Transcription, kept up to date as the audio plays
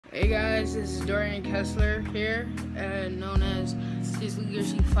Hey guys, this is Dorian Kessler here, known as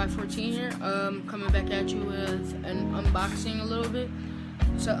Legacy 514 here. Coming back at you with an unboxing a little bit.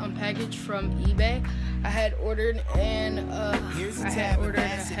 It's an unpackaged from eBay. I had ordered a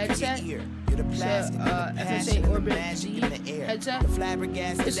headset. It's a FSA Orbit Z headset.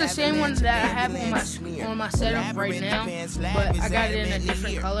 It's the same one that I have on my setup right now, but I got it in a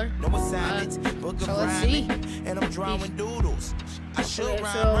different color. So let's see. And I'm drawing doodles. I should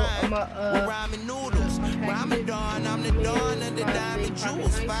rhyming noodles. Rhyming dawn, I'm the dawn of the diamond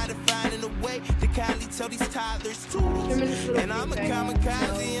jewels. Finding a way to kindly tell these toddlers toodles. And I'm a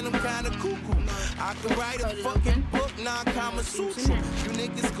kamikaze and I'm kinda cuckoo. I could write a fucking book, non-Kama Sutra. You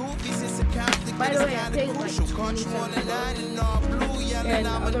niggas goofies, it's a conflict, but it's kinda crucial. Caught you on the line and all blue, yelling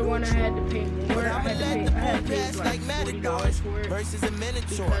I'm a one I had to pay more. But I'ma let the book pass like matadors. Versus a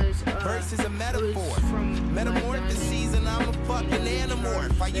minotaur, versus a metaphor. Metamorphoses and I'm a fucking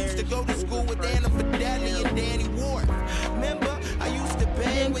anamorph. I used to go to school with Anna Fideli and Danny Ward. Remember, I used to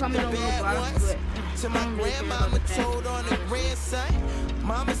bang with the bad ones. To my grandmama told on her grandson.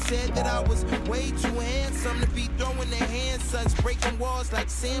 Mama said that I was way too handsome to be throwing their handsons, breaking walls like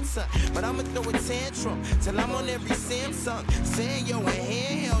Samson. But I'ma throw a tantrum till I'm on every Samsung. Saying yo, a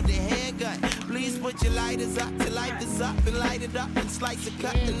handheld and handgun. Please put your lighters up till light is up and light it up and slice a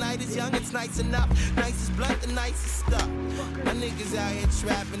cut. The night is young, it's nice enough. Nice is blunt, the nicest stuff. My niggas out here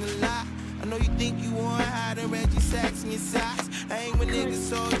trapping a lot. I know you think you want hide and Reggie Sacks in your socks. I ain't with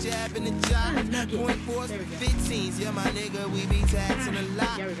niggas all jabbing and job. Point fours for 15s. Yeah, my nigga, we be taxing a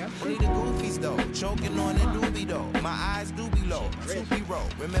lot. Only the goofies though, choking on the doobie though. My eyes do be low, soupy roll.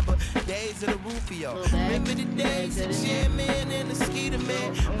 Remember days of the Rufio. Remember the days of Jam Man and the Skeeter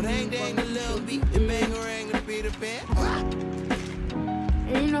Man. Bang dang the little beat, the bangerang the Peter Pan.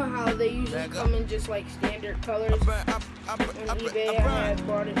 And you know how they usually come in just like standard colors. On eBay, I had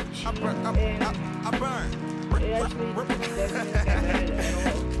bought it cheap, and it actually doesn't look that bad at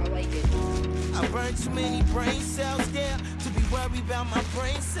all. I like it. I burned too many brain cells down to be worried about my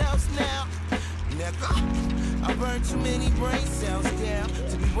brain cells now. Nigga, I burned too many brain cells down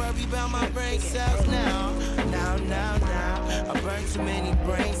to be worried about my brain cells now. Now. I burned too many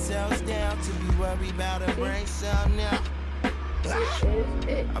brain cells down to be worried about a brain cell now.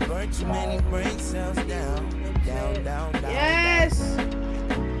 I burned too many brain cells down. Yes!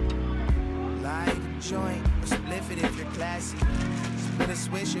 Light a joint, or spliff it if you're classy. Split a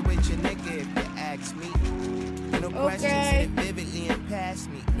swisher with your nigga if you ask me. No questions, hit it vividly and pass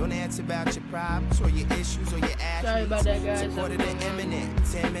me. Don't answer about your problems or your issues or your athletes. Sorry about that, guys. Supported the imminent,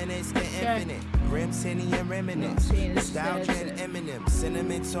 10 minutes to infinite. Grim, Cindy, and Remnants. Nostalgia and Eminem.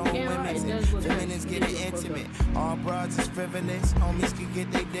 Sentiments on women's. Feminists getting intimate. All broads is frivolous. Homies can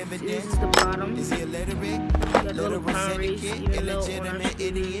get their dividends. This is the bottom. Is he illiterate? Literal syndicate. Illegitimate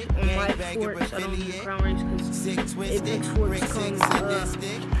idiot. Gangbagger affiliate. Sick twisted. Brick sick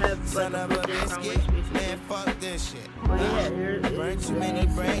sadistic. Son of a biscuit. Man, fuck this shit. I burned too many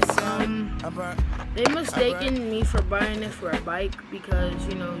brain cells. They mistaken me for buying this for a bike because,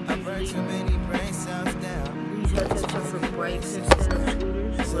 you know, usually these headsets are for bikes instead of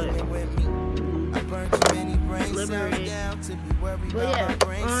scooters. But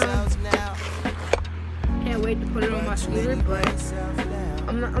can't wait to put it on my scooter, but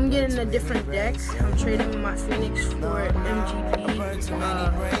I'm getting a different deck. I'm trading my Phoenix for MGP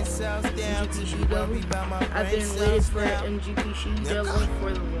double. I've been waiting for MGP double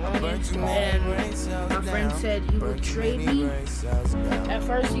for the longest, and my friend said he would trade me. At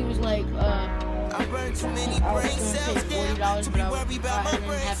first he was like, I was going to pay $40, but I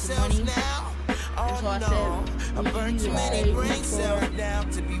didn't have the money. And so I said, would you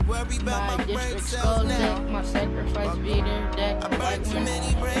trade me for my District Skulls deck, my Sacrifice Vader deck, or my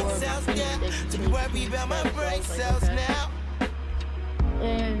Phoenix deck to trade my brain cells now.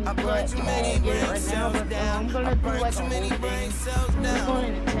 And but I can't get it right now, but I'm gonna do like a whole thing. I'm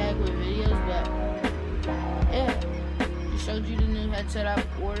going to tag with videos, but yeah, just showed you the new headset I've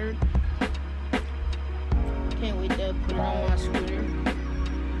ordered. Can't wait to put it on my scooter.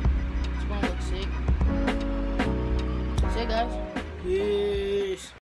 It's gonna look sick. Say guys. Peace.